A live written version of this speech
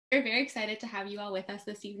We're very excited to have you all with us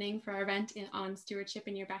this evening for our event on stewardship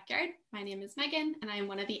in your backyard. My name is Megan, and I am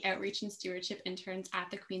one of the outreach and stewardship interns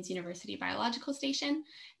at the Queen's University Biological Station.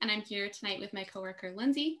 And I'm here tonight with my coworker,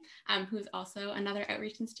 Lindsay, who's also another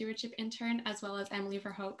outreach and stewardship intern, as well as Emily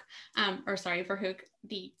Verhoek,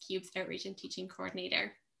 the QUBS Outreach and Teaching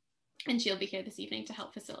Coordinator. And she'll be here this evening to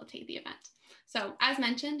help facilitate the event. So as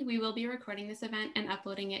mentioned, we will be recording this event and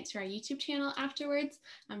uploading it to our YouTube channel afterwards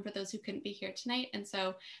for those who couldn't be here tonight. And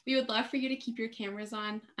so we would love for you to keep your cameras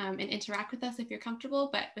on and interact with us if you're comfortable.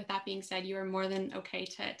 But with that being said, you are more than okay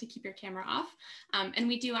to keep your camera off. And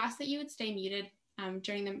we do ask that you would stay muted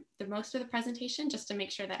during the most of the presentation, just to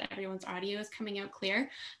make sure that everyone's audio is coming out clear.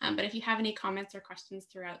 But if you have any comments or questions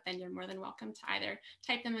throughout, then you're more than welcome to either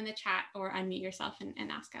type them in the chat or unmute yourself and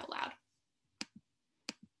ask out loud.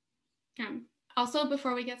 Also,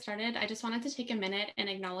 before we get started, I just wanted to take a minute and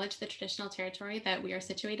acknowledge the traditional territory that we are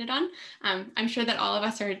situated on. I'm sure that all of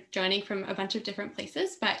us are joining from a bunch of different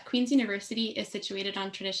places, but Queen's University is situated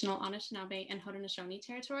on traditional Anishinaabe and Haudenosaunee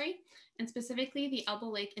territory, and specifically the Elbow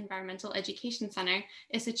Lake Environmental Education Center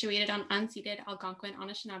is situated on unceded Algonquin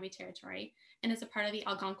Anishinaabe territory and is a part of the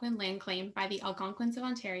Algonquin land claim by the Algonquins of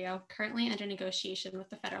Ontario, currently under negotiation with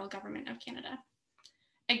the federal government of Canada.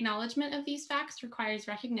 Acknowledgement of these facts requires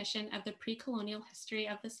recognition of the pre-colonial history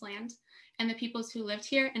of this land and the peoples who lived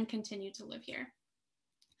here and continue to live here.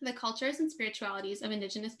 The cultures and spiritualities of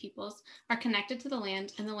Indigenous peoples are connected to the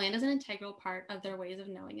land, and the land is an integral part of their ways of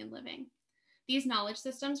knowing and living. These knowledge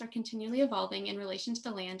systems are continually evolving in relation to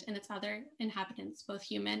the land and its other inhabitants, both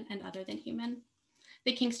human and other than human.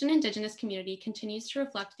 The Kingston Indigenous community continues to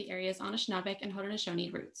reflect the area's Anishinaabeg and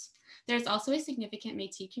Haudenosaunee roots. There is also a significant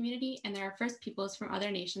Métis community, and there are First Peoples from other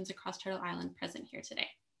nations across Turtle Island present here today.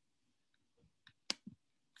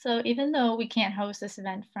 So even though we can't host this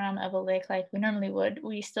event from Elbow Lake like we normally would,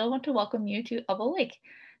 we still want to welcome you to Elbow Lake.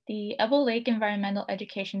 The Elbow Lake Environmental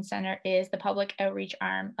Education Center is the public outreach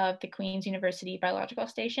arm of the Queen's University Biological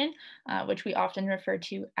Station, which we often refer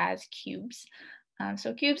to as QUBS.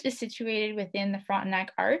 So QUBS is situated within the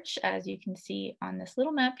Frontenac Arch, as you can see on this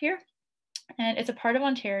little map here. And it's a part of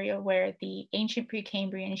Ontario where the ancient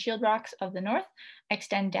Precambrian shield rocks of the north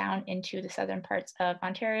extend down into the southern parts of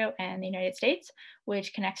Ontario and the United States,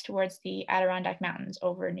 which connects towards the Adirondack Mountains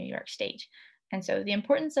over New York State. And so the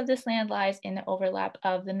importance of this land lies in the overlap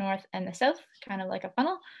of the north and the south, kind of like a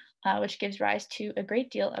funnel, which gives rise to a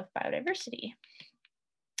great deal of biodiversity.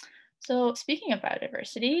 So speaking of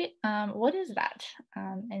biodiversity, what is that?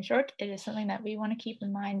 In short, it is something that we want to keep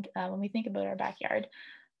in mind when we think about our backyard.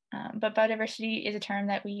 But biodiversity is a term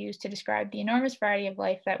that we use to describe the enormous variety of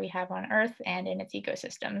life that we have on Earth and in its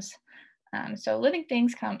ecosystems. So living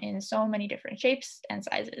things come in so many different shapes and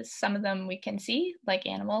sizes. Some of them we can see, like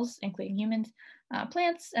animals, including humans,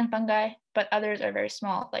 plants and fungi, but others are very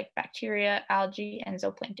small, like bacteria, algae, and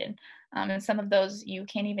zooplankton. And some of those you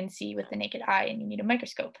can't even see with the naked eye and you need a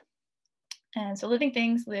microscope. And so living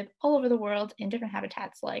things live all over the world in different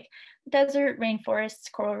habitats like the desert,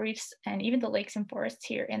 rainforests, coral reefs, and even the lakes and forests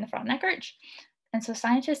here in the Frontenac Arch. And so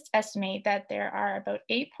scientists estimate that there are about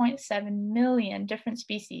 8.7 million different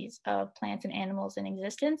species of plants and animals in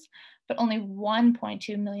existence, but only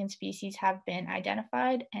 1.2 million species have been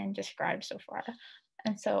identified and described so far.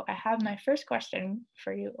 And so I have my first question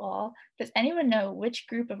for you all. Does anyone know which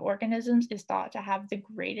group of organisms is thought to have the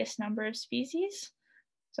greatest number of species?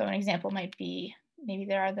 So an example might be, maybe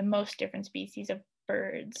there are the most different species of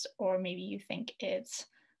birds, or maybe you think it's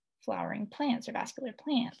flowering plants or vascular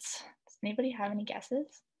plants. Does anybody have any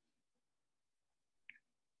guesses?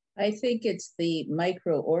 I think it's the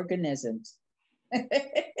microorganisms.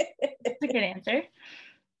 That's a good answer.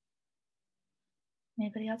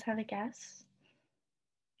 Anybody else have a guess?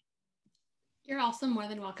 You're also more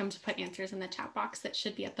than welcome to put answers in the chat box that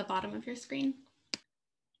should be at the bottom of your screen.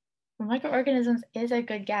 Microorganisms is a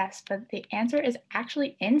good guess, but the answer is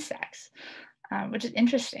actually insects, which is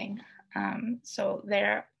interesting. So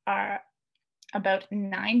there are about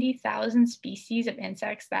 90,000 species of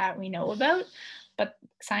insects that we know about, but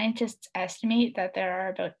scientists estimate that there are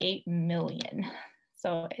about 8 million.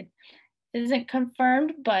 So it isn't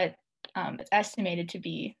confirmed, but it's estimated to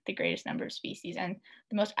be the greatest number of species, and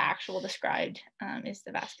the most actual described is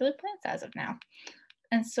the vascular plants as of now.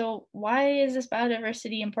 And so why is this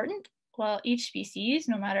biodiversity important? Well, each species,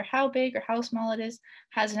 no matter how big or how small it is,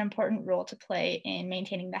 has an important role to play in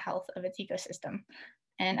maintaining the health of its ecosystem.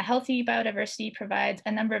 And a healthy biodiversity provides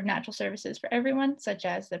a number of natural services for everyone, such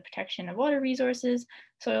as the protection of water resources,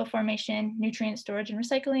 soil formation, nutrient storage and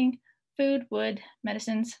recycling, food, wood,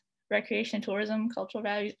 medicines, recreation and tourism, cultural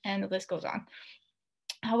values, and the list goes on.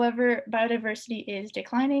 However, biodiversity is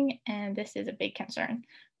declining, and this is a big concern.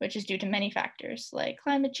 which is due to many factors like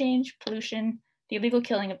climate change, pollution, the illegal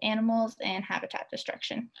killing of animals, and habitat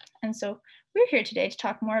destruction. And so we're here today to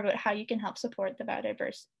talk more about how you can help support the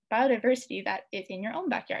biodiversity that is in your own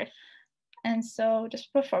backyard. And so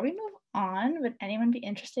just before we move on, would anyone be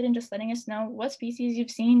interested in just letting us know what species you've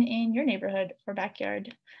seen in your neighborhood or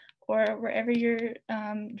backyard or wherever you're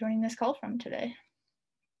joining this call from today?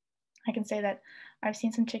 I can say that I've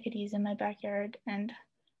seen some chickadees in my backyard and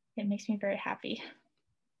it makes me very happy.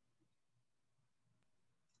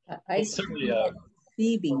 I certainly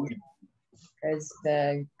Phoebe, because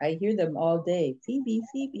I hear them all day. Phoebe,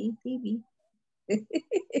 Phoebe, Phoebe.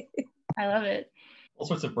 I love it. All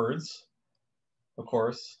sorts of birds, of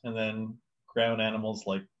course, and then ground animals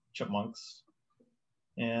like chipmunks.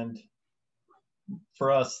 And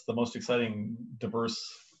for us, the most exciting diverse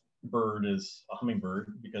bird is a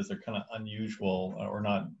hummingbird because they're kind of unusual or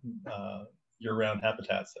not year-round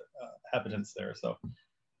habitants there. So,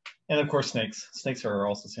 and of course, snakes. Snakes are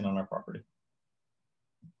also seen on our property.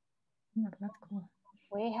 Oh, that's cool.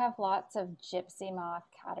 We have lots of gypsy moth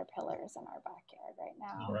caterpillars in our backyard right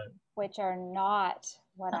now, right, which are not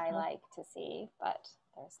what I like to see, but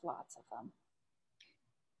there's lots of them.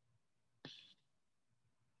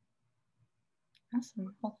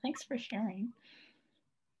 Awesome. Well, thanks for sharing.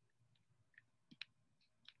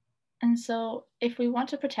 And so if we want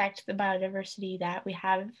to protect the biodiversity that we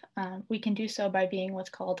have, we can do so by being what's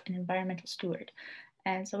called an environmental steward.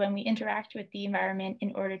 And so when we interact with the environment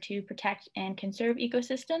in order to protect and conserve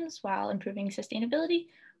ecosystems while improving sustainability,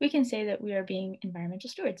 we can say that we are being environmental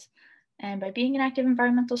stewards. And by being an active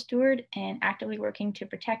environmental steward and actively working to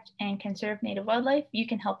protect and conserve native wildlife, you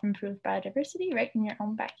can help improve biodiversity right in your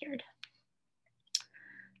own backyard.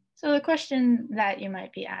 So the question that you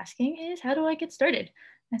might be asking is, how do I get started?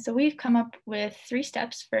 And so we've come up with 3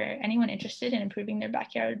 steps for anyone interested in improving their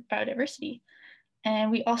backyard biodiversity. And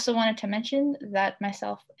we also wanted to mention that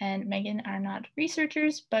myself and Megan are not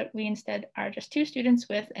researchers, but we instead are just 2 students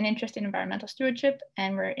with an interest in environmental stewardship,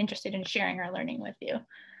 and we're interested in sharing our learning with you.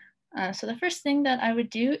 So the first thing that I would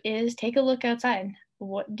do is take a look outside.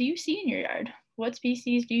 What do you see in your yard? What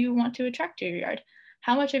species do you want to attract to your yard?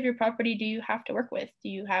 How much of your property do you have to work with? Do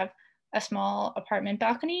you have a small apartment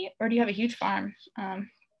balcony, or do you have a huge farm?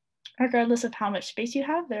 Regardless of how much space you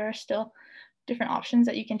have, there are still different options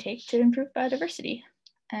that you can take to improve biodiversity.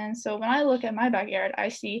 And so when I look at my backyard, I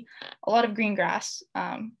see a lot of green grass,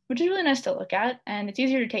 which is really nice to look at, and it's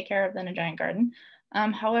easier to take care of than a giant garden.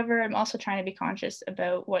 However, I'm also trying to be conscious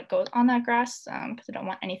about what goes on that grass because I don't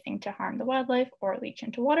want anything to harm the wildlife or leach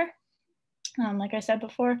into water. Like I said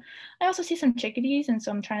before, I also see some chickadees, and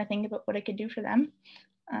so I'm trying to think about what I could do for them.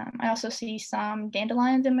 I also see some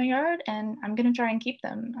dandelions in my yard, and I'm going to try and keep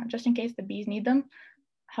them just in case the bees need them.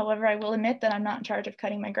 However, I will admit that I'm not in charge of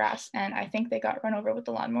cutting my grass, and I think they got run over with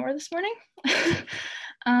the lawnmower this morning.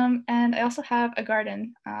 And I also have a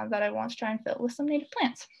garden that I want to try and fill with some native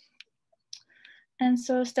plants. And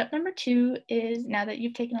so step number 2 is, now that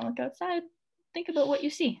you've taken a look outside, think about what you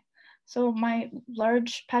see. So my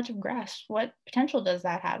large patch of grass, what potential does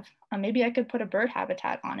that have? Maybe I could put a bird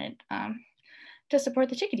habitat on it to support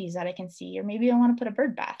the chickadees that I can see, or maybe I want to put a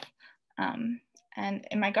bird bath. And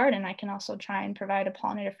in my garden, I can also try and provide a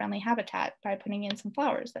pollinator-friendly habitat by putting in some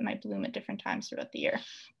flowers that might bloom at different times throughout the year.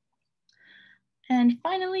 And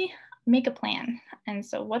finally, make a plan. And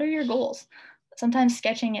so what are your goals? Sometimes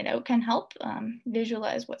sketching it out can help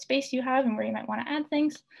visualize what space you have and where you might want to add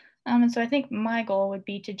things. And so I think my goal would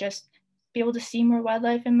be to just be able to see more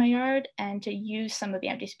wildlife in my yard and to use some of the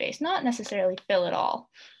empty space, not necessarily fill it all.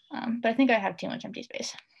 But I think I have too much empty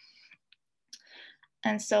space.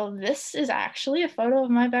 And so this is actually a photo of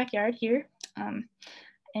my backyard here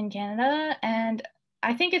in Canada. And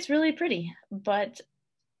I think it's really pretty, but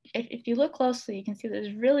if you look closely, you can see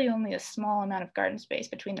there's really only a small amount of garden space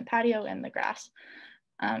between the patio and the grass.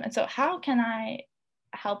 And so how can I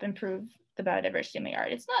help improve the biodiversity in my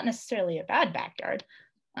yard? It's not necessarily a bad backyard,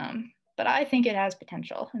 but I think it has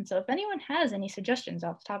potential. And so if anyone has any suggestions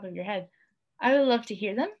off the top of your head, I would love to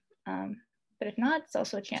hear them. But if not, it's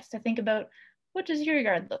also a chance to think about, what does your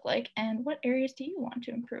yard look like and what areas do you want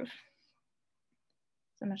to improve?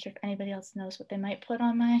 So I'm not sure if anybody else knows what they might put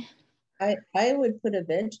on my... I would put a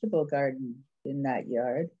vegetable garden in that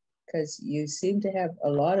yard because you seem to have a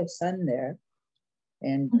lot of sun there,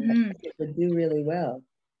 and I think it would do really well.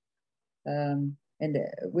 And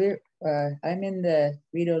I'm in the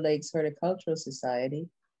Rideau Lakes Horticultural Society,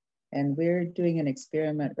 and we're doing an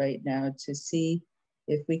experiment right now to see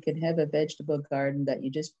if we can have a vegetable garden that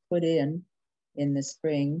you just put in the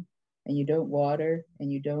spring, and you don't water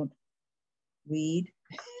and you don't weed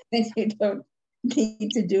and you don't need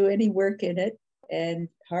to do any work in it. and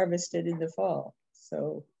harvest it in the fall.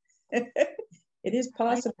 So it is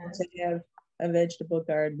possible to have a vegetable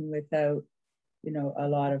garden without, you know, a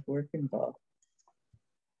lot of work involved.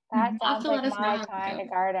 That sounds like my kind of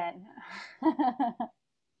garden.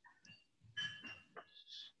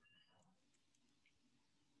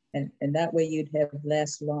 And that way you'd have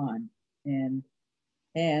less lawn, and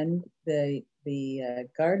the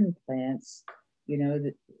garden plants, you know,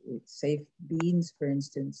 say beans, for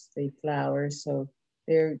instance, they flower, so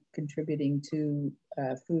they're contributing to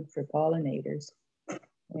food for pollinators.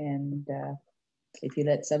 And if you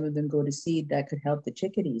let some of them go to seed, that could help the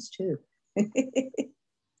chickadees too. That's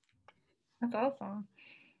awesome.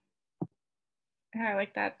 Yeah, I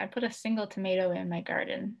like that. I put a single tomato in my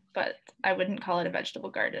garden, but I wouldn't call it a vegetable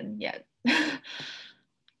garden yet.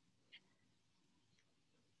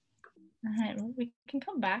 All right, well, we can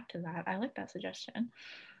come back to that. I like that suggestion.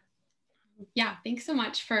 Yeah, thanks so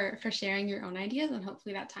much for sharing your own ideas, and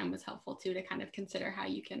hopefully that time was helpful too to kind of consider how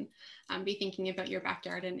you can be thinking about your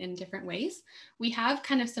backyard in different ways. We have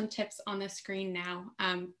kind of some tips on the screen now,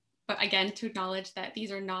 but again, to acknowledge that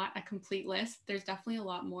these are not a complete list. There's definitely a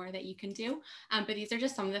lot more that you can do, but these are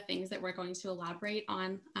just some of the things that we're going to elaborate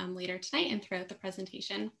on later tonight and throughout the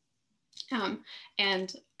presentation.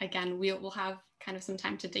 And again, we'll have kind of some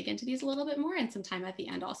time to dig into these a little bit more, and some time at the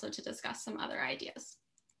end also to discuss some other ideas.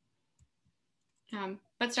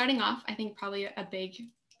 But starting off, I think probably a big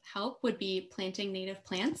help would be planting native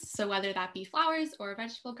plants. So whether that be flowers or a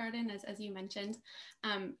vegetable garden, as you mentioned,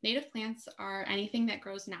 native plants are anything that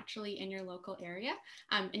grows naturally in your local area.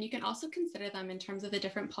 And you can also consider them in terms of the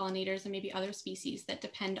different pollinators and maybe other species that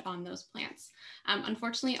depend on those plants.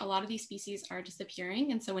 Unfortunately, a lot of these species are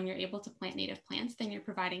disappearing. And so when you're able to plant native plants, then you're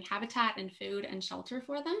providing habitat and food and shelter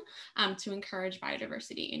for them to encourage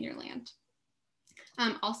biodiversity in your land.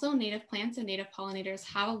 Also, native plants and native pollinators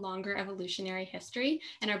have a longer evolutionary history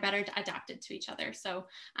and are better adapted to each other. So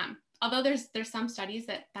although there's some studies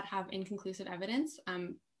that have inconclusive evidence,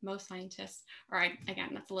 most scientists, or again,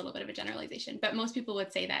 that's a little bit of a generalization, but most people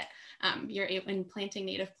would say that you're able, in planting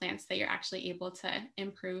native plants, that you're actually able to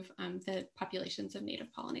improve the populations of native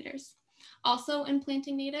pollinators. Also, in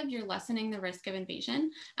planting native, you're lessening the risk of invasion,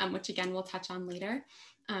 which again, we'll touch on later.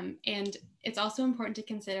 And it's also important to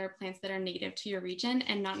consider plants that are native to your region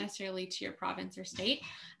and not necessarily to your province or state.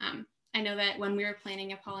 I know that when we were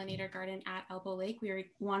planning a pollinator garden at Elbow Lake, we were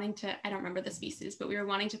wanting to, I don't remember the species, but we were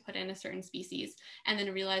wanting to put in a certain species and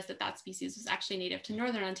then realized that that species was actually native to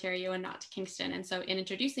Northern Ontario and not to Kingston. And so in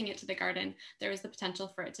introducing it to the garden, there was the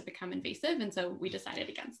potential for it to become invasive. And so we decided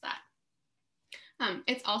against that.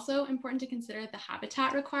 It's also important to consider the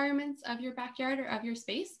habitat requirements of your backyard or of your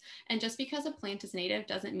space. And just because a plant is native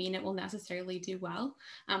doesn't mean it will necessarily do well.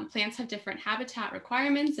 Plants have different habitat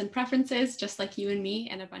requirements and preferences, just like you and me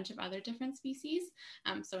and a bunch of other different species.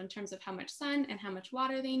 So in terms of how much sun and how much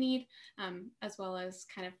water they need, as well as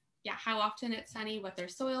kind of how often it's sunny, what their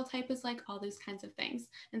soil type is like, all those kinds of things.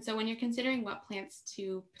 And so when you're considering what plants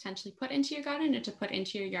to potentially put into your garden or to put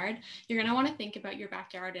into your yard, you're going to want to think about your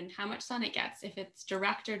backyard and how much sun it gets. If it's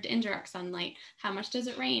direct or indirect sunlight, how much does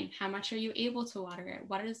it rain? How much are you able to water it?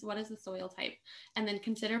 What is the soil type? And then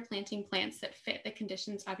consider planting plants that fit the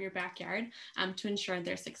conditions of your backyard to ensure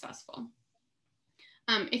they're successful.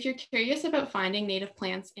 If you're curious about finding native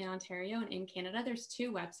plants in Ontario and in Canada, there's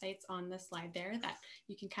 2 websites on the slide there that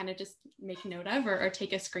you can kind of just make note of or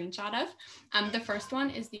take a screenshot of. The first one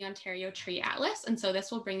is the Ontario Tree Atlas. And so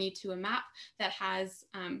this will bring you to a map that has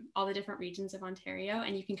all the different regions of Ontario,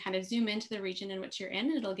 and you can kind of zoom into the region in which you're in,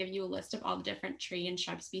 and it'll give you a list of all the different tree and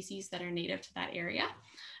shrub species that are native to that area.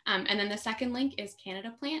 And then the second link is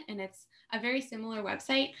Canada Plant, and it's a very similar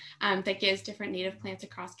website that gives different native plants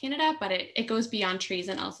across Canada, but it goes beyond trees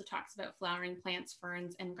and also talks about flowering plants,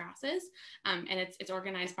 ferns, and grasses, and it's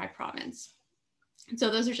organized by province.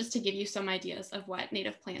 So those are just to give you some ideas of what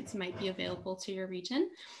native plants might be available to your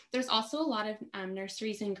region. There's also a lot of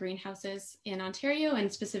nurseries and greenhouses in Ontario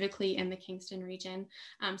and specifically in the Kingston region,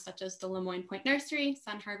 such as the Lemoyne Point Nursery,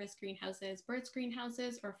 Sun Harvest Greenhouses, Birds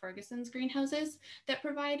Greenhouses, or Ferguson's Greenhouses that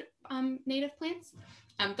provide native plants.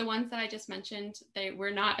 The ones that I just mentioned,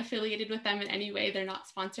 we're not affiliated with them in any way. They're not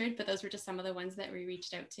sponsored, but those were just some of the ones that we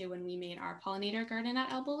reached out to when we made our pollinator garden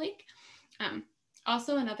at Elbow Lake.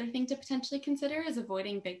 Also, another thing to potentially consider is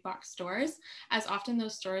avoiding big box stores, as often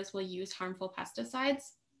those stores will use harmful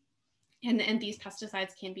pesticides. And these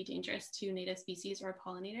pesticides can be dangerous to native species or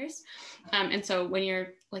pollinators. And so when you're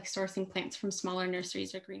like sourcing plants from smaller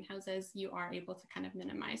nurseries or greenhouses, you are able to kind of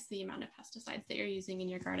minimize the amount of pesticides that you're using in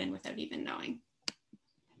your garden without even knowing.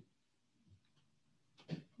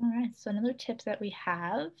 All right, so another tip that we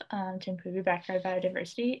have to improve your backyard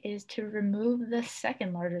biodiversity is to remove the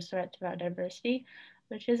second largest threat to biodiversity,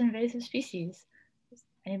 which is invasive species. Does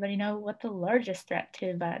anybody know what the largest threat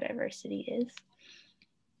to biodiversity is?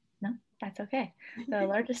 No, that's okay. The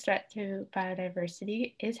largest threat to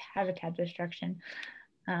biodiversity is habitat destruction.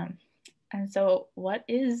 And so what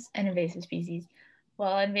is an invasive species?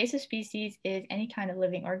 Well, an invasive species is any kind of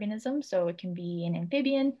living organism. So it can be an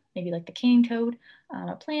amphibian, maybe like the cane toad,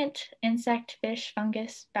 a plant, insect, fish,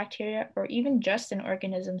 fungus, bacteria, or even just an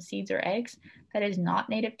organism, seeds or eggs, that is not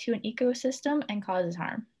native to an ecosystem and causes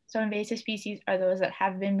harm. So invasive species are those that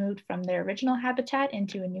have been moved from their original habitat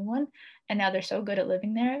into a new one, and now they're so good at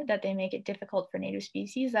living there that they make it difficult for native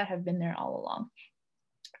species that have been there all along.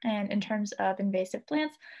 And in terms of invasive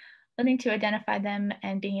plants, learning to identify them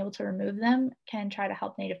and being able to remove them can try to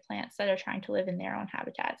help native plants that are trying to live in their own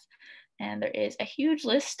habitats. And there is a huge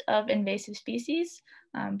list of invasive species,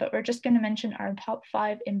 but we're just going to mention our top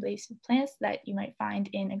 5 invasive plants that you might find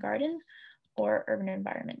in a garden or urban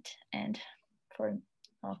environment. And I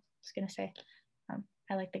was going to say,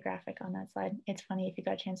 I like the graphic on that slide. It's funny if you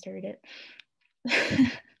got a chance to read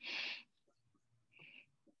it.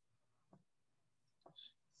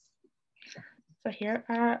 So here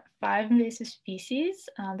are 5 invasive species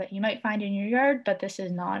that you might find in your yard, but this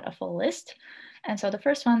is not a full list. And so the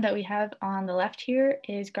first one that we have on the left here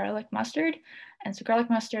is garlic mustard. And so garlic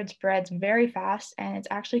mustard spreads very fast, and it's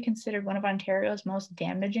actually considered one of Ontario's most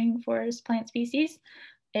damaging forest plant species.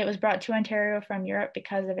 It was brought to Ontario from Europe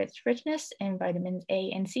because of its richness in vitamins A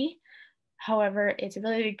and C. However, it's a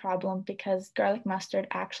really big problem because garlic mustard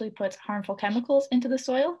actually puts harmful chemicals into the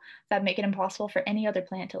soil that make it impossible for any other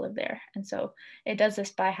plant to live there. And so it does this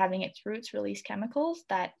by having its roots release chemicals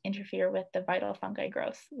that interfere with the vital fungi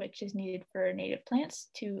growth, which is needed for native plants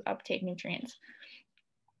to uptake nutrients.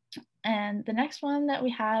 And the next one that we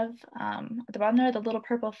have at the bottom there, the little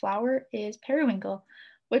purple flower, is periwinkle,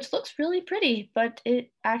 which looks really pretty, but it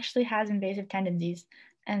actually has invasive tendencies.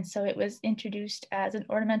 And so it was introduced as an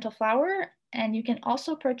ornamental flower, and you can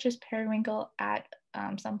also purchase periwinkle at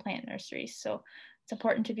some plant nurseries. So it's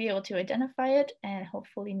important to be able to identify it and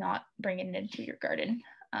hopefully not bring it into your garden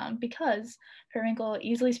because periwinkle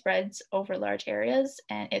easily spreads over large areas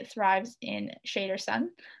and it thrives in shade or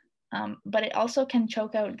sun. But it also can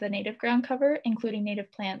choke out the native ground cover, including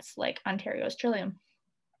native plants like Ontario's trillium.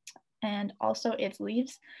 And also its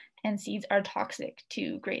leaves and seeds are toxic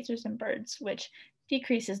to grazers and birds, which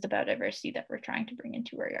decreases the biodiversity that we're trying to bring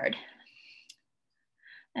into our yard.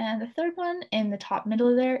 And the third one in the top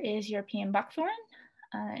middle there is European buckthorn.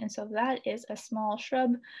 And so that is a small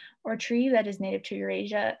shrub or tree that is native to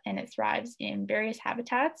Eurasia, and it thrives in various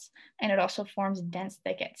habitats, and it also forms dense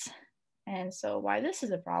thickets. And so why this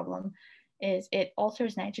is a problem is it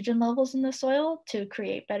alters nitrogen levels in the soil to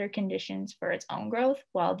create better conditions for its own growth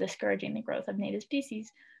while discouraging the growth of native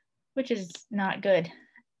species, which is not good.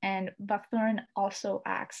 And buckthorn also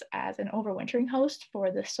acts as an overwintering host for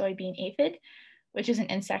the soybean aphid, which is an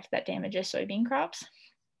insect that damages soybean crops.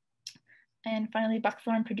 And finally,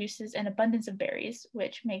 buckthorn produces an abundance of berries,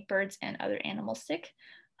 which make birds and other animals sick,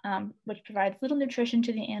 which provides little nutrition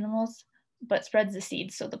to the animals, but spreads the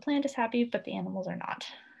seeds. So the plant is happy, but the animals are not.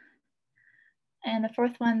 And the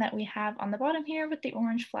fourth one that we have on the bottom here with the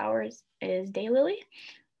orange flowers is daylily,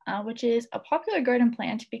 which is a popular garden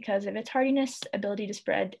plant because of its hardiness, ability to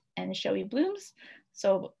spread, and showy blooms.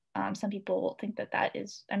 So some people will think that that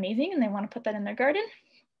is amazing and they want to put that in their garden.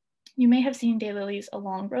 You may have seen daylilies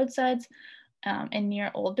along roadsides and near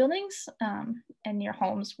old buildings and near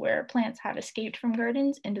homes where plants have escaped from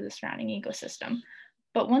gardens into the surrounding ecosystem.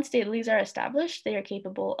 But once daylilies are established, they are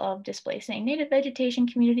capable of displacing native vegetation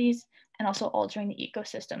communities and also altering the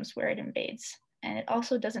ecosystems where it invades. And it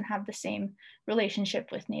also doesn't have the same relationship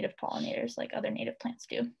with native pollinators like other native plants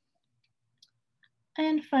do.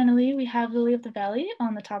 And finally, we have lily of the valley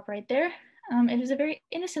on the top right there. It is a very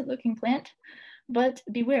innocent looking plant, but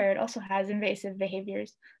beware, it also has invasive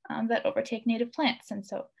behaviors that overtake native plants. And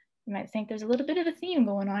so you might think there's a little bit of a theme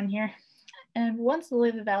going on here. And once the lily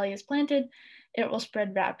of the valley is planted, it will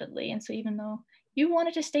spread rapidly. And so even though you want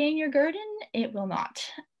it to stay in your garden, it will not.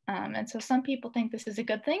 And so some people think this is a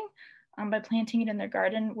good thing by planting it in their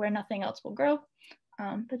garden where nothing else will grow,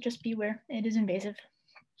 but just beware, it is invasive.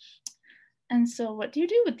 And so what do you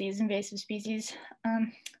do with these invasive species?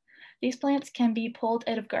 These plants can be pulled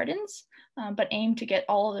out of gardens, but aim to get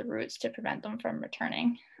all of the roots to prevent them from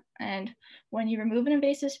returning. And when you remove an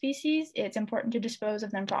invasive species, it's important to dispose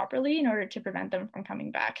of them properly in order to prevent them from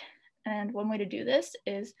coming back. And one way to do this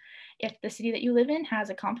is if the city that you live in has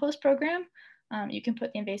a compost program, you can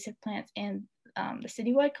put the invasive plants in the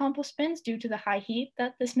citywide compost bins due to the high heat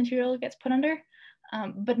that this material gets put under,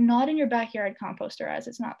 but not in your backyard composter, as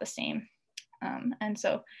it's not the same. And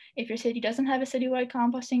so if your city doesn't have a citywide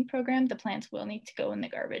composting program, the plants will need to go in the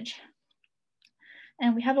garbage.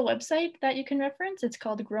 And we have a website that you can reference. It's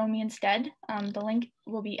called Grow Me Instead. The link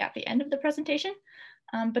will be at the end of the presentation,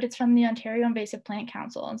 but it's from the Ontario Invasive Plant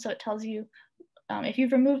Council. And so it tells you if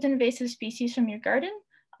you've removed invasive species from your garden,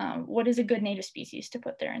 what is a good native species to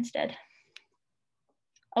put there instead?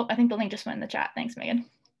 Oh, I think the link just went in the chat. Thanks, Megan.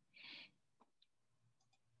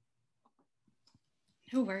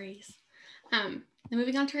 No worries.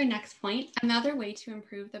 Moving on to our next point, another way to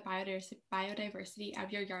improve the biodiversity of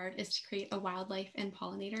your yard is to create a wildlife and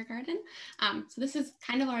pollinator garden. So this has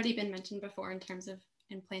kind of already been mentioned before in terms of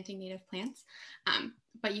planting native plants,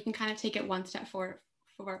 but you can kind of take it one step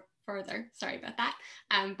further, sorry about that,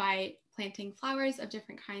 by planting flowers of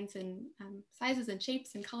different kinds and sizes and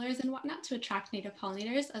shapes and colors and whatnot to attract native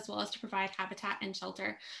pollinators, as well as to provide habitat and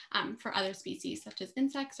shelter for other species such as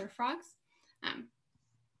insects or frogs.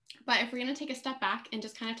 But if we're going to take a step back and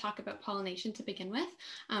just kind of talk about pollination to begin with,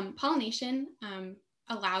 pollination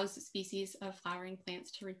allows species of flowering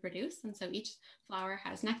plants to reproduce. And so each flower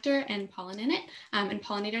has nectar and pollen in it, and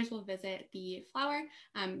pollinators will visit the flower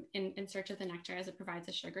in search of the nectar as it provides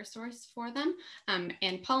a sugar source for them.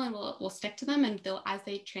 And pollen will stick to them, and as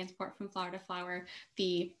they transport from flower to flower,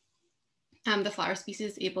 the flower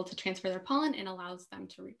species is able to transfer their pollen and allows them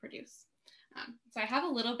to reproduce. So I have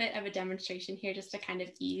a little bit of a demonstration here just to kind of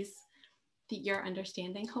ease your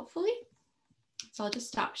understanding, hopefully. So I'll just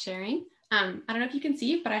stop sharing. I don't know if you can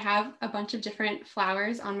see, but I have a bunch of different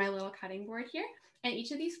flowers on my little cutting board here. And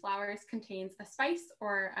each of these flowers contains a spice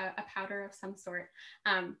or a powder of some sort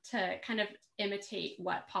to kind of imitate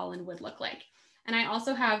what pollen would look like. And I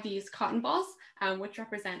also have these cotton balls, which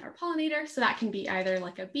represent our pollinator. So that can be either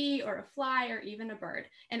like a bee or a fly or even a bird.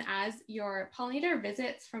 And as your pollinator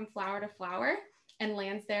visits from flower to flower and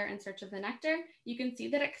lands there in search of the nectar, you can see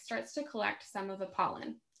that it starts to collect some of the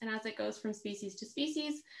pollen. And as it goes from species to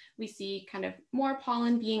species, we see kind of more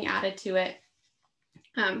pollen being added to it.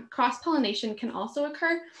 Cross-pollination can also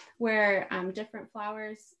occur where different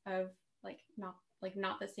flowers of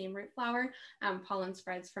not the same root flower, pollen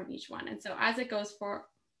spreads from each one. And so as it goes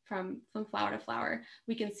from flower to flower,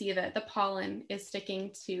 we can see that the pollen is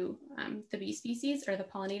sticking to the bee species or the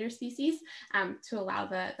pollinator species to allow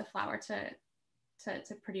the flower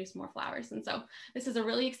to produce more flowers. And so this is a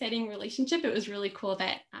really exciting relationship. It was really cool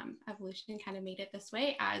that evolution kind of made it this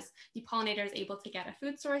way, as the pollinator is able to get a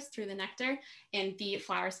food source through the nectar and the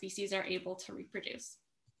flower species are able to reproduce.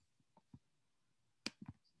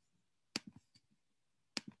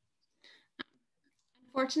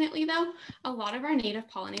 Unfortunately, though, a lot of our native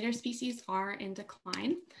pollinator species are in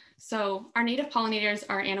decline. So our native pollinators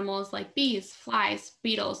are animals like bees, flies,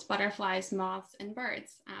 beetles, butterflies, moths, and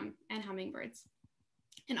birds, and hummingbirds.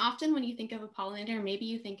 And often when you think of a pollinator, maybe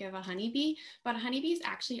you think of a honeybee, but honeybees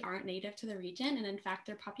actually aren't native to the region. And in fact,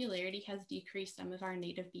 their popularity has decreased some of our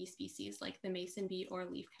native bee species like the mason bee or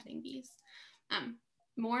leaf-cutting bees.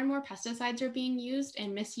 More and more pesticides are being used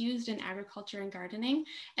and misused in agriculture and gardening.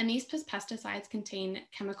 And these pesticides contain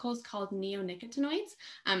chemicals called neonicotinoids,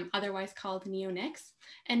 otherwise called neonics.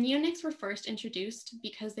 And neonics were first introduced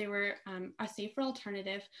because they were a safer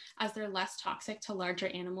alternative as they're less toxic to larger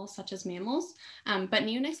animals such as mammals. But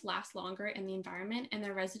neonics last longer in the environment, and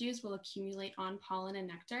their residues will accumulate on pollen and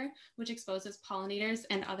nectar, which exposes pollinators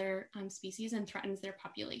and other species and threatens their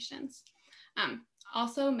populations.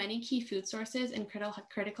 Also, many key food sources and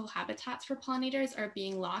critical habitats for pollinators are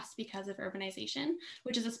being lost because of urbanization,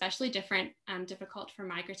 which is especially difficult for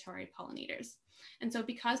migratory pollinators. And so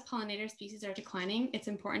because pollinator species are declining, it's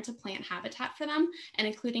important to plant habitat for them, and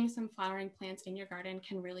including some flowering plants in your garden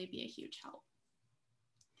can really be a huge help.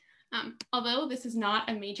 Although this is not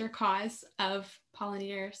a major cause of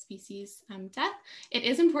pollinator species death, it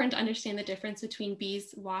is important to understand the difference between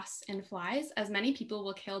bees, wasps, and flies, as many people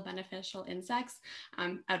will kill beneficial insects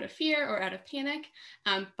out of fear or out of panic.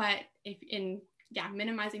 But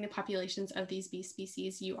minimizing the populations of these bee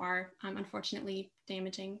species, you are unfortunately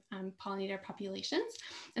damaging pollinator populations.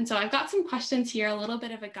 And so I've got some questions here, a little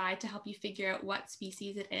bit of a guide to help you figure out what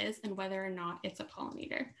species it is and whether or not it's a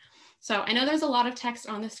pollinator. So I know there's a lot of text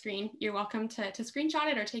on the screen. You're welcome to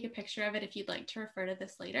screenshot it or take a picture of it if you'd like to refer to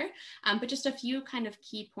this later. But just a few kind of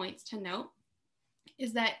key points to note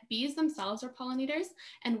is that bees themselves are pollinators,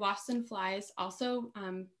 and wasps and flies also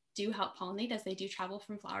do help pollinate as they do travel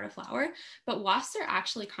from flower to flower, but wasps are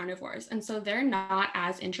actually carnivores. And so they're not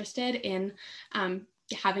as interested in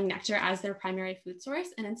having nectar as their primary food source.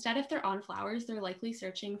 And instead, if they're on flowers, they're likely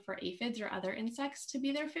searching for aphids or other insects to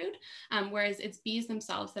be their food, whereas it's bees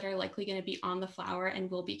themselves that are likely going to be on the flower and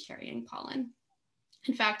will be carrying pollen.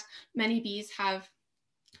 In fact, many bees have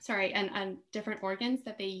and different organs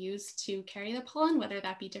that they use to carry the pollen, whether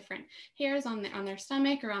that be different hairs on their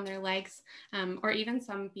stomach or on their legs, or even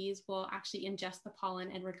some bees will actually ingest the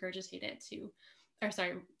pollen and regurgitate it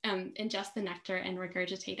ingest the nectar and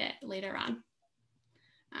regurgitate it later on.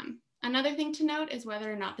 Another thing to note is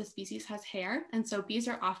whether or not the species has hair. And so bees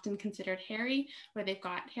are often considered hairy, where they've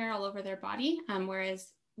got hair all over their body,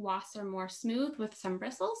 whereas wasps are more smooth with some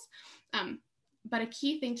bristles. But a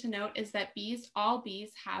key thing to note is that all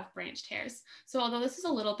bees have branched hairs. So although this is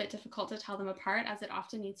a little bit difficult to tell them apart, as it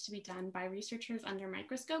often needs to be done by researchers under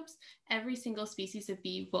microscopes, every single species of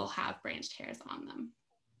bee will have branched hairs on them.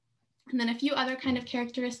 And then a few other kind of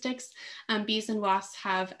characteristics. Bees and wasps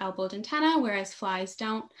have elbowed antennae, whereas flies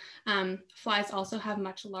don't. Flies also have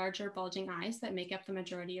much larger bulging eyes that make up the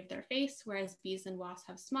majority of their face, whereas bees and wasps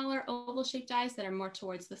have smaller oval-shaped eyes that are more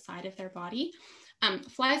towards the side of their body.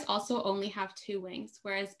 Flies also only have 2 wings,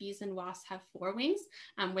 whereas bees and wasps have 4 wings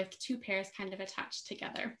with 2 pairs kind of attached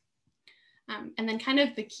together. And then kind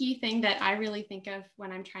of the key thing that I really think of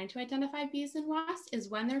when I'm trying to identify bees and wasps is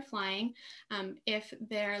when they're flying, if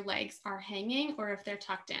their legs are hanging or if they're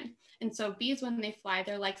tucked in. And so bees, when they fly,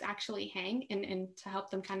 their legs actually hang and to help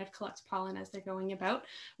them kind of collect pollen as they're going about,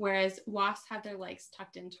 whereas wasps have their legs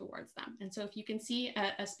tucked in towards them. And so if you can see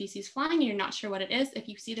a species flying and you're not sure what it is, if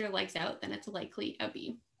you see their legs out, then it's likely a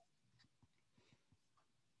bee.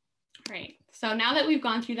 Right, so now that we've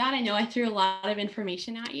gone through that, I know I threw a lot of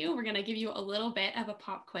information at you. We're going to give you a little bit of a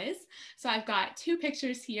pop quiz. So I've got 2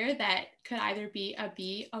 pictures here that could either be a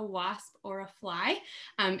bee, a wasp, or a fly.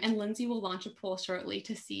 And Lindsay will launch a poll shortly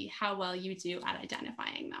to see how well you do at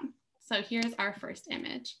identifying them. So here's our first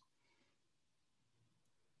image.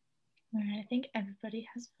 All right, I think everybody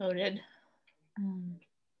has voted. You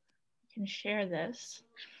can share this.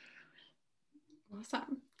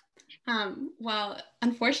 Awesome. Well,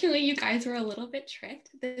 unfortunately, you guys were a little bit tricked.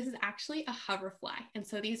 This is actually a hoverfly. And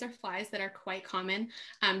so these are flies that are quite common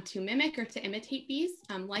to mimic or to imitate bees,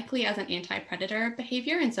 likely as an anti-predator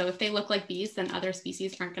behavior. And so if they look like bees, then other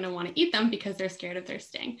species aren't going to want to eat them because they're scared of their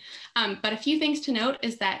sting. But a few things to note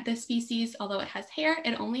is that this species, although it has hair,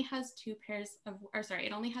 it only has 2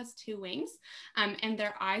 wings, and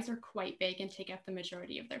their eyes are quite big and take up the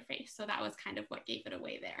majority of their face. So that was kind of what gave it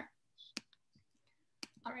away there.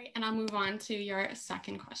 All right, and I'll move on to your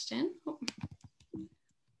second question. Oh. There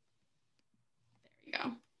we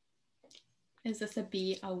go. Is this a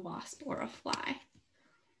bee, a wasp, or a fly?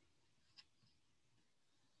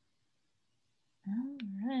 All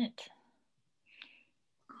right.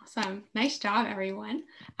 Awesome, nice job, everyone.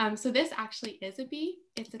 So this actually is a bee.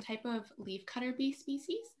 It's a type of leafcutter bee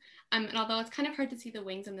species. And although it's kind of hard to see the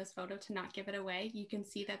wings in this photo to not give it away, you can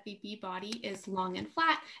see that the bee body is long and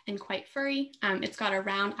flat and quite furry. It's got a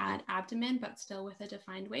round abdomen, but still with a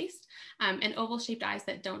defined waist, and oval-shaped eyes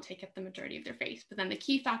that don't take up the majority of their face. But then the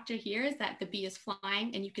key factor here is that the bee is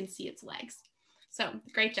flying and you can see its legs. So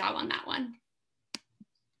great job on that one.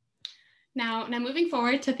 Now moving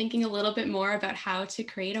forward to thinking a little bit more about how to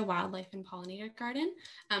create a wildlife and pollinator garden.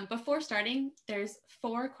 Before starting, there's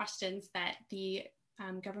 4 questions that the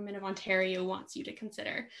Government of Ontario wants you to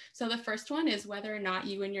consider. So the first one is whether or not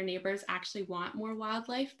you and your neighbors actually want more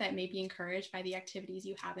wildlife that may be encouraged by the activities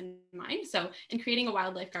you have in mind. So in creating a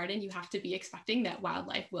wildlife garden, you have to be expecting that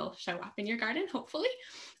wildlife will show up in your garden, hopefully.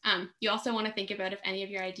 You also want to think about if any of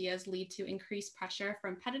your ideas lead to increased pressure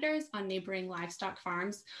from predators on neighboring livestock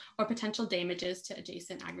farms or potential damages to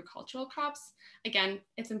adjacent agricultural crops. Again,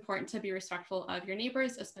 it's important to be respectful of your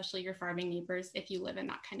neighbors, especially your farming neighbors, if you live in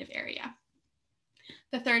that kind of area.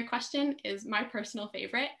 The third question is my personal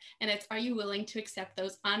favorite, and it's, are you willing to accept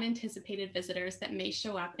those unanticipated visitors that may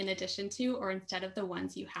show up in addition to or instead of the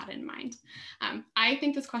ones you had in mind? I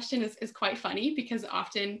think this question is quite funny because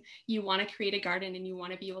often you want to create a garden and you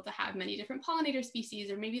want to be able to have many different pollinator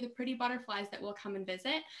species or maybe the pretty butterflies that will come and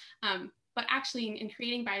visit. But actually in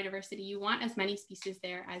creating biodiversity, you want as many species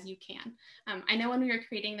there as you can. I know when we were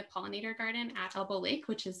creating the pollinator garden at Elbow Lake,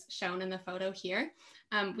 which is shown in the photo here,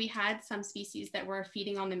 we had some species that were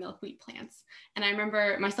feeding on the milkweed plants. And I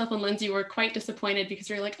remember myself and Lindsay were quite disappointed because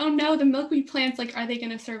we were like, oh no, the milkweed plants, like, are they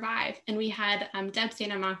gonna survive? And we had Deb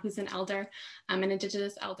Stanama, who's an elder, an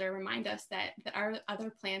Indigenous elder, remind us that our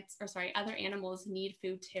other animals need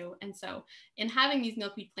food too. And so in having these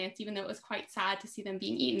milkweed plants, even though it was quite sad to see them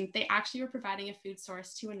being eaten, they actually were providing a food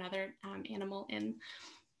source to another animal in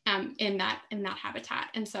in that habitat.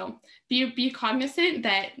 And so be cognizant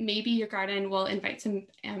that maybe your garden will invite some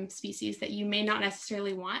species that you may not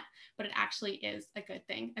necessarily want, but it actually is a good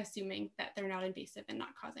thing, assuming that they're not invasive and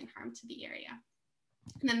not causing harm to the area.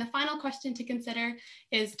 And then the final question to consider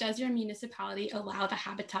is, does your municipality allow the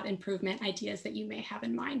habitat improvement ideas that you may have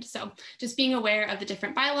in mind? So just being aware of the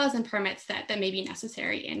different bylaws and permits that may be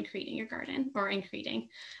necessary in creating your garden, or in creating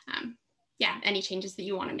any changes that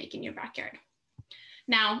you want to make in your backyard.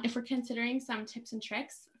 Now, if we're considering some tips and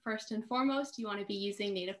tricks, first and foremost, you want to be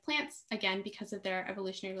using native plants, again, because of their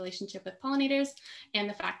evolutionary relationship with pollinators and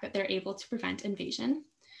the fact that they're able to prevent invasion.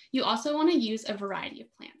 You also want to use a variety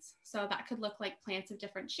of plants. So that could look like plants of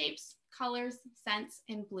different shapes, colors, scents,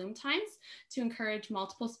 and bloom times to encourage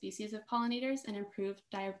multiple species of pollinators and improve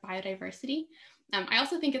biodiversity. I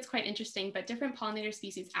also think it's quite interesting, but different pollinator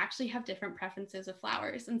species actually have different preferences of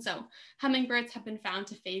flowers. And so hummingbirds have been found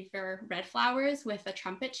to favor red flowers with a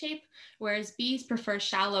trumpet shape, whereas bees prefer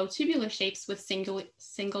shallow tubular shapes with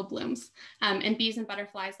single blooms. And bees and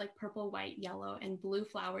butterflies like purple, white, yellow, and blue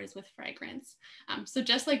flowers with fragrance. So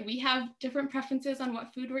just like we have different preferences on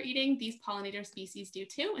what food we're eating, these pollinator species do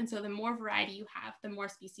too. And so the more variety you have, the more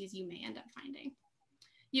species you may end up finding.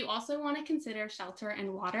 You also want to consider shelter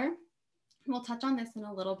and water. We'll touch on this in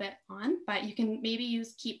a little bit but you can maybe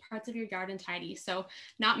keep parts of your garden tidy. So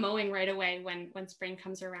not mowing right away when spring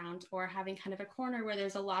comes around, or having kind of a corner where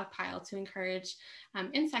there's a log pile to encourage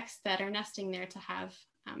insects that are nesting there to have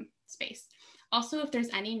space. Also, if there's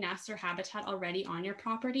any nests or habitat already on your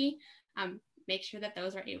property, make sure that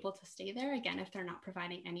those are able to stay there, again, if they're not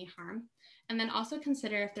providing any harm. And then also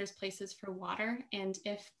consider if there's places for water and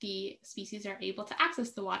if the species are able to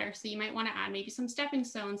access the water. So you might want to add maybe some stepping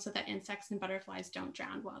stones so that insects and butterflies don't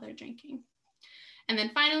drown while they're drinking. And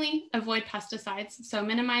then finally, avoid pesticides. So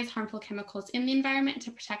minimize harmful chemicals in the environment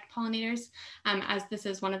to protect pollinators, as this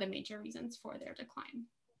is one of the major reasons for their decline.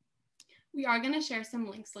 We are going to share some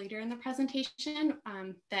links later in the presentation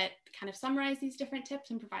that kind of summarize these different tips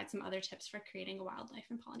and provide some other tips for creating a wildlife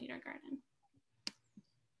and pollinator garden.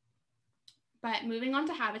 But moving on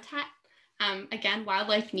to habitat, again,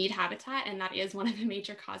 wildlife need habitat, and that is one of the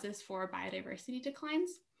major causes for biodiversity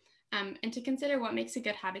declines. And to consider what makes a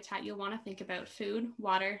good habitat, you'll want to think about food,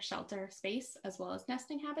 water, shelter, space, as well as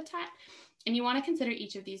nesting habitat. And you want to consider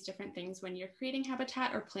each of these different things when you're creating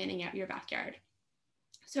habitat or planning out your backyard.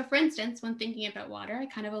 So for instance, when thinking about water, I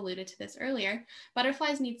kind of alluded to this earlier,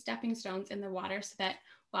 butterflies need stepping stones in the water so that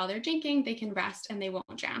while they're drinking, they can rest and they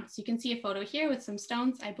won't drown. So you can see a photo here with some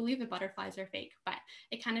stones. I believe the butterflies are fake, but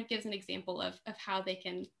it kind of gives an example of how they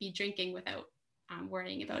can be drinking without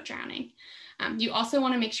worrying about drowning. You also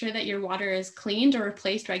want to make sure that your water is cleaned or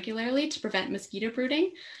replaced regularly to prevent mosquito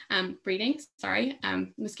breeding.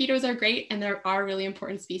 Mosquitoes are great and there are really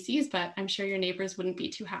important species, but I'm sure your neighbors wouldn't be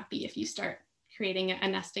too happy if you start creating a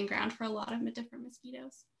nesting ground for a lot of different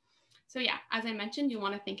mosquitoes. So yeah, as I mentioned, you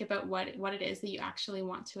want to think about what it is that you actually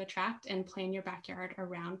want to attract and plan your backyard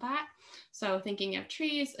around that. So thinking of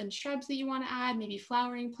trees and shrubs that you want to add, maybe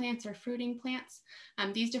flowering plants or fruiting plants.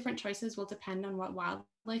 These different choices will depend on what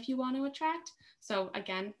wildlife you want to attract. So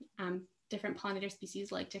again, different pollinator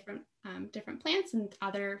species like different plants, and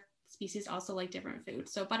other species also like different food.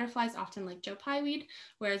 So butterflies often like Joe Pye weed,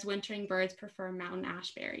 whereas wintering birds prefer mountain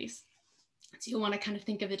ash berries. So you'll want to kind of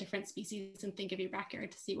think of the different species and think of your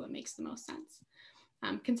backyard to see what makes the most sense.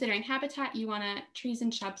 Considering habitat, you want trees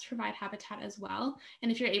and shrubs provide habitat as well.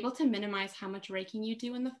 And if you're able to minimize how much raking you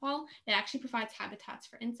do in the fall, it actually provides habitats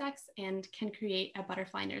for insects and can create a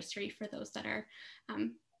butterfly nursery for those that are,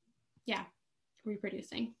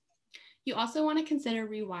 reproducing. You also want to consider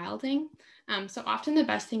rewilding. So often the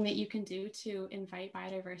best thing that you can do to invite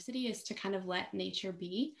biodiversity is to kind of let nature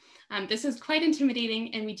be. This is quite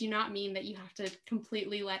intimidating, and we do not mean that you have to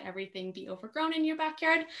completely let everything be overgrown in your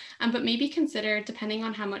backyard, but maybe consider, depending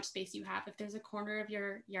on how much space you have, if there's a corner of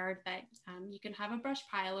your yard that you can have a brush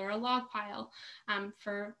pile or a log pile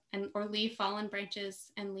or leave fallen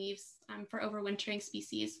branches and leaves for overwintering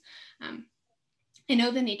species. I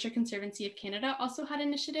know the Nature Conservancy of Canada also had an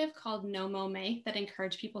initiative called No Mow May that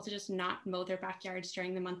encouraged people to just not mow their backyards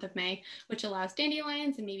during the month of May, which allows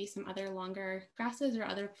dandelions and maybe some other longer grasses or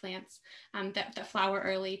other plants that flower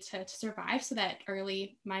early to survive, so that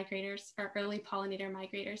early migrators or early pollinator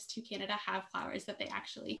migrators to Canada have flowers that they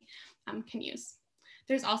actually can use.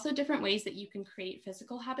 There's also different ways that you can create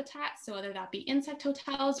physical habitats, so whether that be insect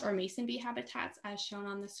hotels or mason bee habitats as shown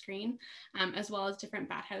on the screen, as well as different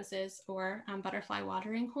bat houses or butterfly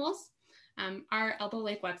watering holes. Our Elbow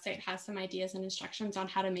Lake website has some ideas and instructions on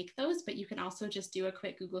how to make those, but you can also just do a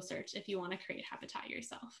quick Google search if you want to create habitat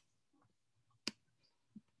yourself.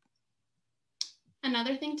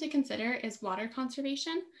 Another thing to consider is water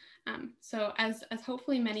conservation. So as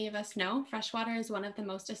hopefully many of us know, freshwater is one of the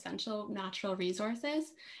most essential natural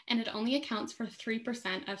resources, and it only accounts for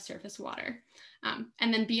 3% of surface water.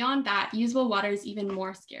 And then beyond that, usable water is even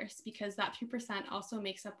more scarce because that 3% also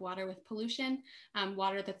makes up water with pollution,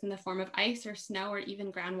 water that's in the form of ice or snow or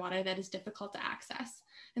even groundwater that is difficult to access.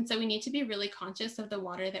 And so we need to be really conscious of the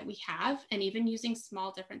water that we have, and even using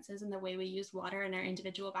small differences in the way we use water in our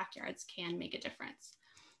individual backyards can make a difference.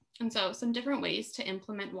 And so some different ways to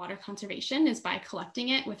implement water conservation is by collecting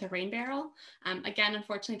it with a rain barrel. Again,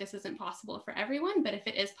 unfortunately, this isn't possible for everyone, but if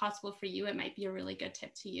it is possible for you, it might be a really good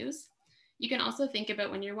tip to use. You can also think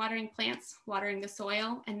about when you're watering plants, watering the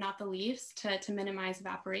soil and not the leaves to minimize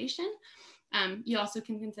evaporation. You also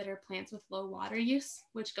can consider plants with low water use,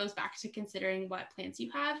 which goes back to considering what plants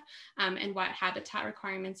you have and what habitat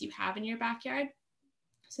requirements you have in your backyard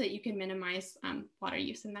so that you can minimize water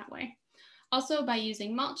use in that way. Also, by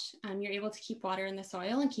using mulch, you're able to keep water in the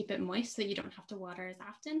soil and keep it moist so that you don't have to water as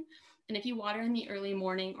often. And if you water in the early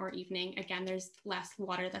morning or evening, again, there's less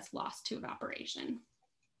water that's lost to evaporation.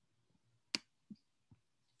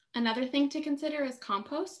 Another thing to consider is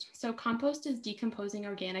compost. So compost is decomposing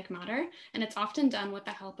organic matter, and it's often done with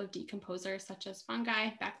the help of decomposers such as fungi,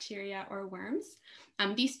 bacteria, or worms.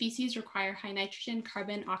 These species require high nitrogen,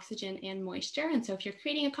 carbon, oxygen, and moisture. And so if you're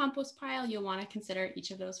creating a compost pile, you'll want to consider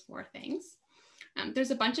each of those 4 things.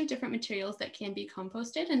 There's a bunch of different materials that can be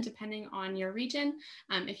composted, and depending on your region,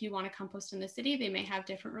 if you want to compost in the city, they may have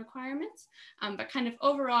different requirements. But kind of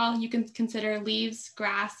overall, you can consider leaves,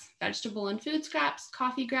 grass, vegetable and food scraps,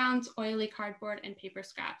 coffee grounds, oily cardboard, and paper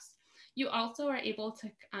scraps. You also are able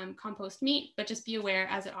to compost meat, but just be aware,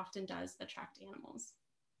 as it often does, attract animals.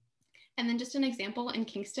 And then just an example, in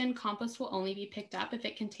Kingston, compost will only be picked up if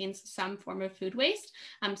it contains some form of food waste.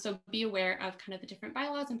 So be aware of kind of the different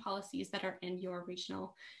bylaws and policies that are in your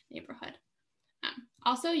regional neighborhood.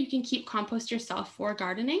 Also, you can keep compost yourself for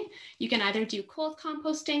gardening. You can either do cold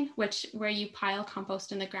composting, where you pile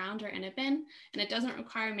compost in the ground or in a bin, and it doesn't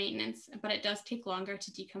require maintenance, but it does take longer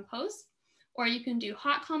to decompose. Or you can do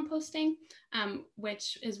hot composting,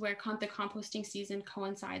 which is where the composting season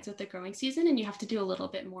coincides with the growing season, and you have to do a little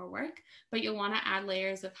bit more work, but you'll want to add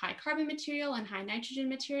layers of high carbon material and high nitrogen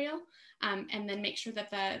material, and then make sure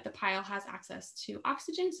that the pile has access to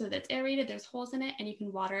oxygen so that it's aerated, there's holes in it, and you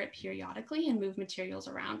can water it periodically and move materials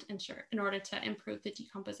around in order to improve the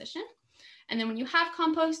decomposition. And then when you have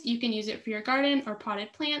compost, you can use it for your garden or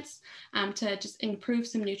potted plants to just improve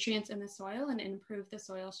some nutrients in the soil and improve the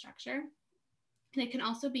soil structure. And it can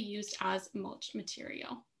also be used as mulch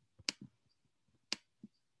material.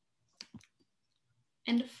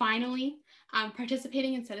 And finally,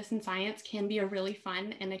 participating in citizen science can be a really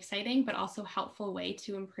fun and exciting, but also helpful way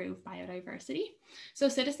to improve biodiversity. So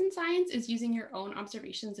citizen science is using your own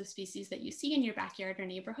observations of species that you see in your backyard or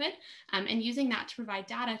neighborhood, and using that to provide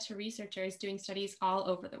data to researchers doing studies all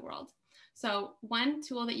over the world. So one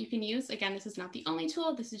tool that you can use, again, this is not the only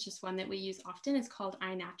tool, this is just one that we use often, is called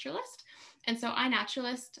iNaturalist. And so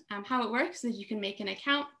iNaturalist, how it works is you can make an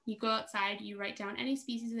account, you go outside, you write down any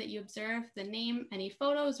species that you observe, the name, any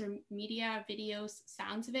photos or media, videos,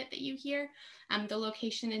 sounds of it that you hear, the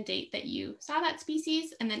location and date that you saw that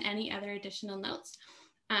species, and then any other additional notes.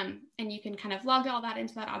 And you can kind of log all that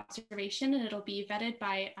into that observation, and it'll be vetted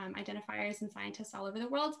by identifiers and scientists all over the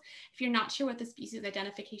world. If you're not sure what the species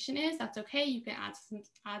identification is, that's okay. You can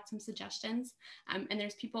add some suggestions. And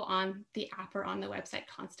there's people on the app or on the website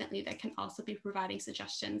constantly that can also be providing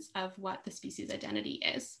suggestions of what the species identity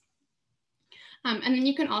is. And then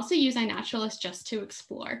you can also use iNaturalist just to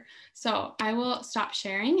explore. So I will stop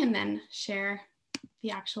sharing and then share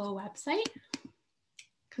the actual website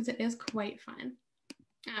because it is quite fun.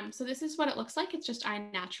 So this is what it looks like. It's just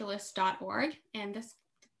iNaturalist.org, and this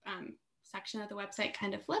section of the website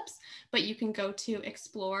kind of flips, but you can go to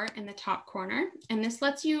explore in the top corner, and this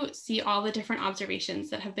lets you see all the different observations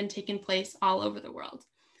that have been taking place all over the world.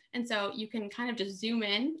 And so you can kind of just zoom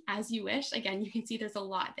in as you wish. Again, you can see there's a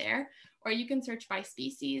lot there, or you can search by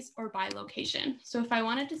species or by location. So if I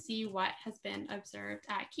wanted to see what has been observed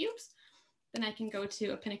at QUBS, then I can go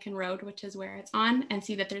to Opinican Road, which is where it's on, and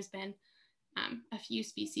see that there's been a few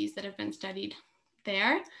species that have been studied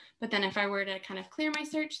there. But then if I were to kind of clear my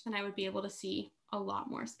search, then I would be able to see a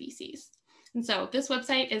lot more species. And so this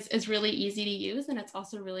website is really easy to use, and it's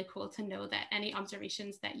also really cool to know that any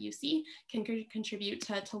observations that you see can contribute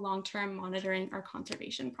to long-term monitoring or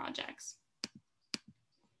conservation projects.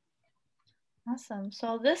 Awesome.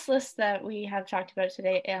 So this list that we have talked about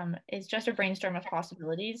today is just a brainstorm of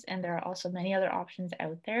possibilities, and there are also many other options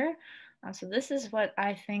out there. So this is what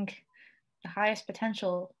I think the highest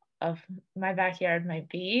potential of my backyard might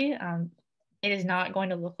be. It is not going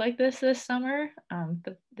to look like this summer,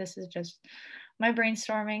 but this is just my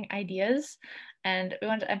brainstorming ideas. And we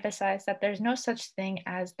want to emphasize that there's no such thing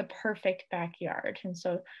as the perfect backyard. And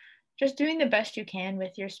so just doing the best you can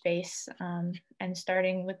with your space and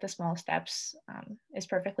starting with the small steps is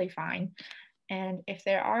perfectly fine. And if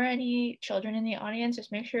there are any children in the audience,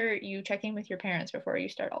 just make sure you check in with your parents before you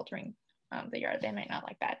start altering the yard. They might not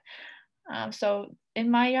like that. So in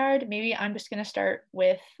my yard, maybe I'm just going to start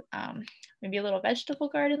with maybe a little vegetable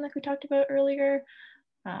garden like we talked about earlier.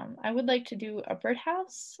 I would like to do a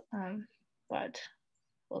birdhouse, but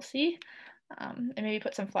we'll see. And maybe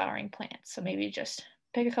put some flowering plants. So maybe just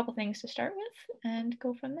pick a couple things to start with and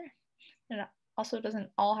go from there. And it also doesn't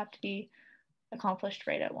all have to be accomplished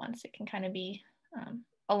right at once. It can kind of be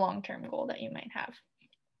a long-term goal that you might have.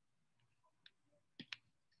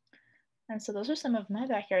 And so those are some of my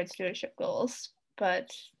backyard stewardship goals, but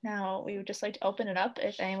now we would just like to open it up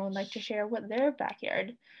if anyone would like to share what their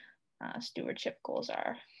backyard stewardship goals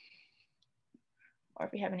are. Or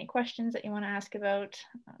if you have any questions that you want to ask about.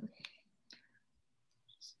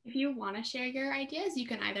 If you want to share your ideas, you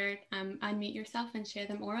can either unmute yourself and share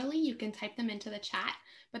them orally. You can type them into the chat,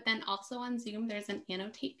 but then also on Zoom, there's an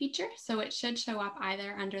annotate feature. So it should show up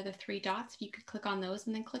either under the 3 dots. If you could click on those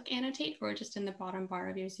and then click annotate, or just in the bottom bar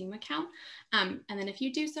of your Zoom account. And then if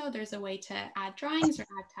you do so, there's a way to add drawings or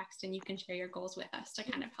add text, and you can share your goals with us to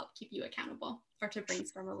kind of help keep you accountable or to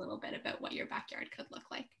brainstorm a little bit about what your backyard could look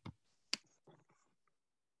like.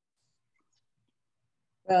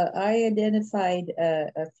 Well, I identified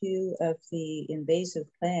a few of the invasive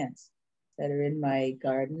plants that are in my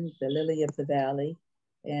garden, the lily of the valley,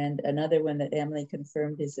 and another one that Emily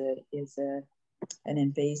confirmed is an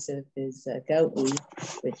invasive is goutweed,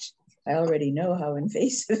 which I already know how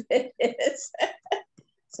invasive it is.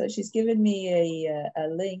 So she's given me a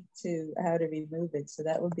link to how to remove it. So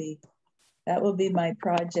that will be my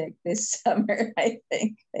project this summer, I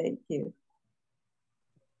think. Thank you.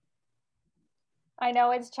 I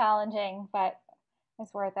know it's challenging, but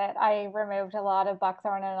it's worth it. I removed a lot of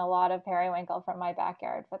buckthorn and a lot of periwinkle from my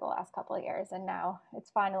backyard for the last couple of years, and now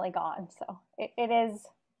it's finally gone. So it is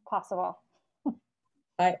possible.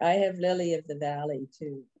 I have lily of the valley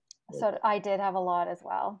too. So I did have a lot as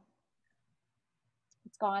well.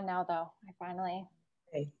 It's gone now though. I finally,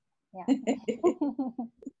 Okay. Yeah.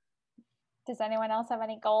 Does anyone else have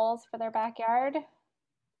any goals for their backyard?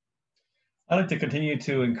 I'd like to continue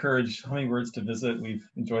to encourage hummingbirds to visit. We've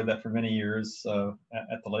enjoyed that for many years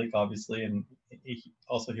at the lake, obviously, and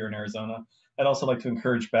also here in Arizona. I'd also like to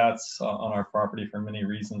encourage bats on our property for many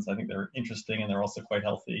reasons. I think they're interesting, and they're also quite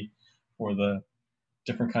healthy for the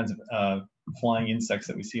different kinds of flying insects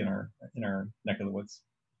that we see in our neck of the woods.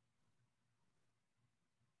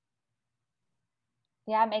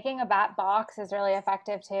 Yeah, making a bat box is really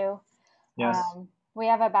effective too. Yes. We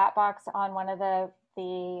have a bat box on one of the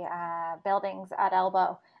buildings at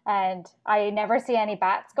Elbow, and I never see any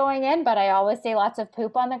bats going in, but I always see lots of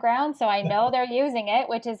poop on the ground, so I know they're using it,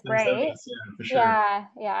 which is great. Yeah, for sure.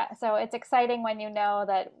 Yeah. So it's exciting when you know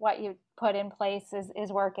that what you put in place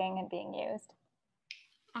is working and being used.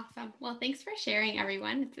 Awesome. Well, thanks for sharing,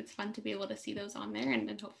 everyone. It's fun to be able to see those on there, and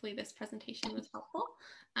hopefully this presentation was helpful.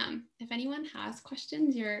 If anyone has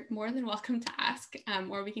questions, you're more than welcome to ask,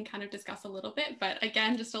 or we can kind of discuss a little bit. But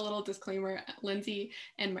again, just a little disclaimer, Lindsay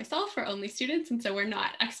and myself are only students, and so we're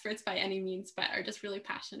not experts by any means, but are just really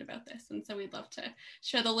passionate about this. And so we'd love to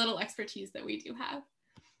share the little expertise that we do have.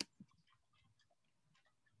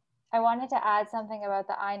 I wanted to add something about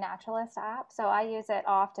the iNaturalist app. So I use it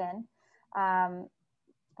often.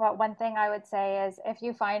 But one thing I would say is if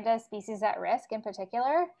you find a species at risk in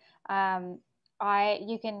particular,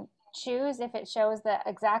 you can choose if it shows the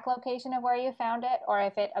exact location of where you found it or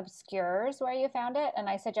if it obscures where you found it. And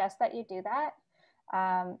I suggest that you do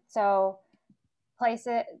that. So place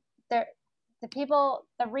it there.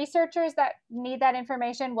 The researchers that need that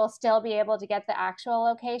information will still be able to get the actual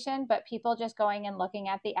location, but people just going and looking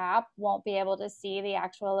at the app won't be able to see the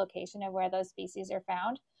actual location of where those species are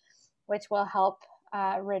found, which will help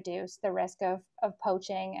reduce the risk of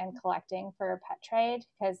poaching and collecting for pet trade,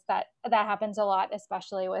 because that happens a lot,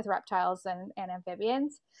 especially with reptiles and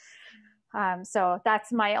amphibians. So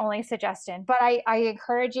that's my only suggestion. But I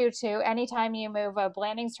encourage you to, anytime you move a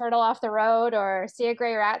Blanding's turtle off the road or see a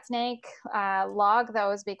gray rat snake, log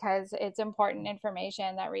those, because it's important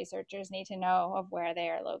information that researchers need to know of where they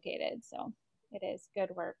are located. So it is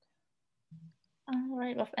good work. All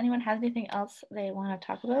right, well, if anyone has anything else they want to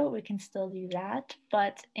talk about, we can still do that.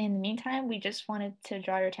 But in the meantime, we just wanted to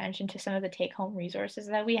draw your attention to some of the take-home resources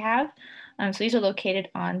that we have. So these are located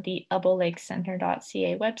on the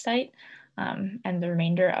elbowlakecenter.ca website, and the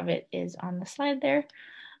remainder of it is on the slide there.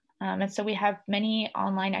 And so we have many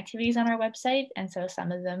online activities on our website, and so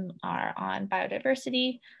some of them are on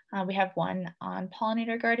biodiversity. We have one on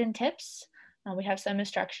pollinator garden tips. We have some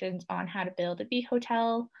instructions on how to build a bee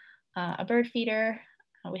hotel, a bird feeder.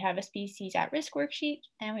 We have a species at risk worksheet,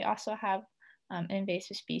 and we also have an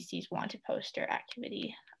invasive species wanted poster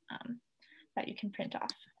activity that you can print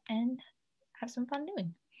off and have some fun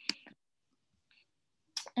doing.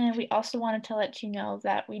 And we also wanted to let you know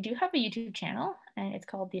that we do have a YouTube channel, and it's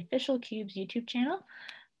called the Official QUBS YouTube channel.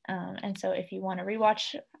 And so if you want to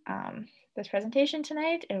rewatch this presentation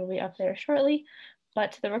tonight, it will be up there shortly.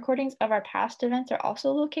 But the recordings of our past events are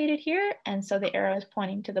also located here. And so the arrow is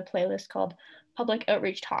pointing to the playlist called Public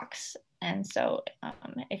Outreach Talks. And so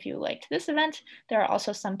if you liked this event, there are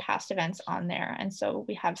also some past events on there. And so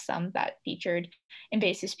we have some that featured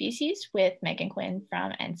invasive species with Megan Quinn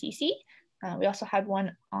from NCC. We also had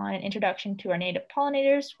one on an introduction to our native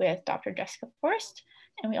pollinators with Dr. Jessica Forrest.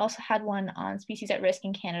 And we also had one on species at risk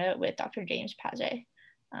in Canada with Dr. James Paget.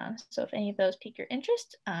 So if any of those pique your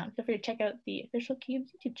interest, feel free to check out the Official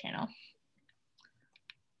QUBS YouTube channel.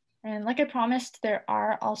 And like I promised, there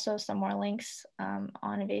are also some more links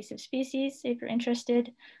on invasive species if you're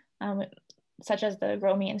interested, such as the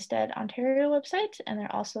Grow Me Instead Ontario website. And there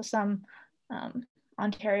are also some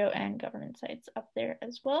Ontario and government sites up there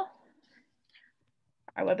as well.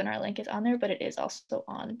 Our webinar link is on there, but it is also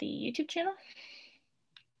on the YouTube channel.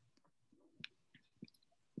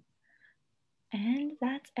 And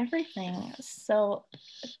that's everything. So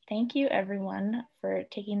thank you everyone for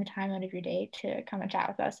taking the time out of your day to come and chat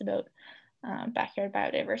with us about backyard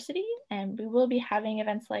biodiversity. And we will be having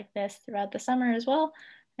events like this throughout the summer as well.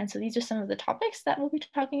 And so these are some of the topics that we'll be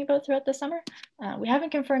talking about throughout the summer. We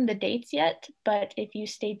haven't confirmed the dates yet, but if you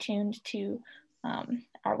stay tuned to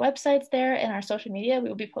our websites there and our social media, we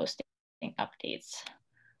will be posting updates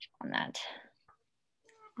on that.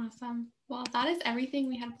 Awesome. Well, that is everything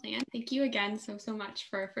we had planned. Thank you again so much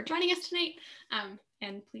for joining us tonight.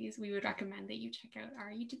 And please, we would recommend that you check out our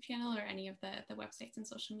YouTube channel or any of the websites and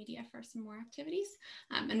social media for some more activities.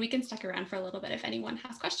 And we can stick around for a little bit if anyone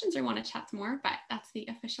has questions or want to chat more, but that's the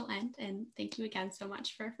official end. And thank you again so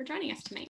much for joining us tonight.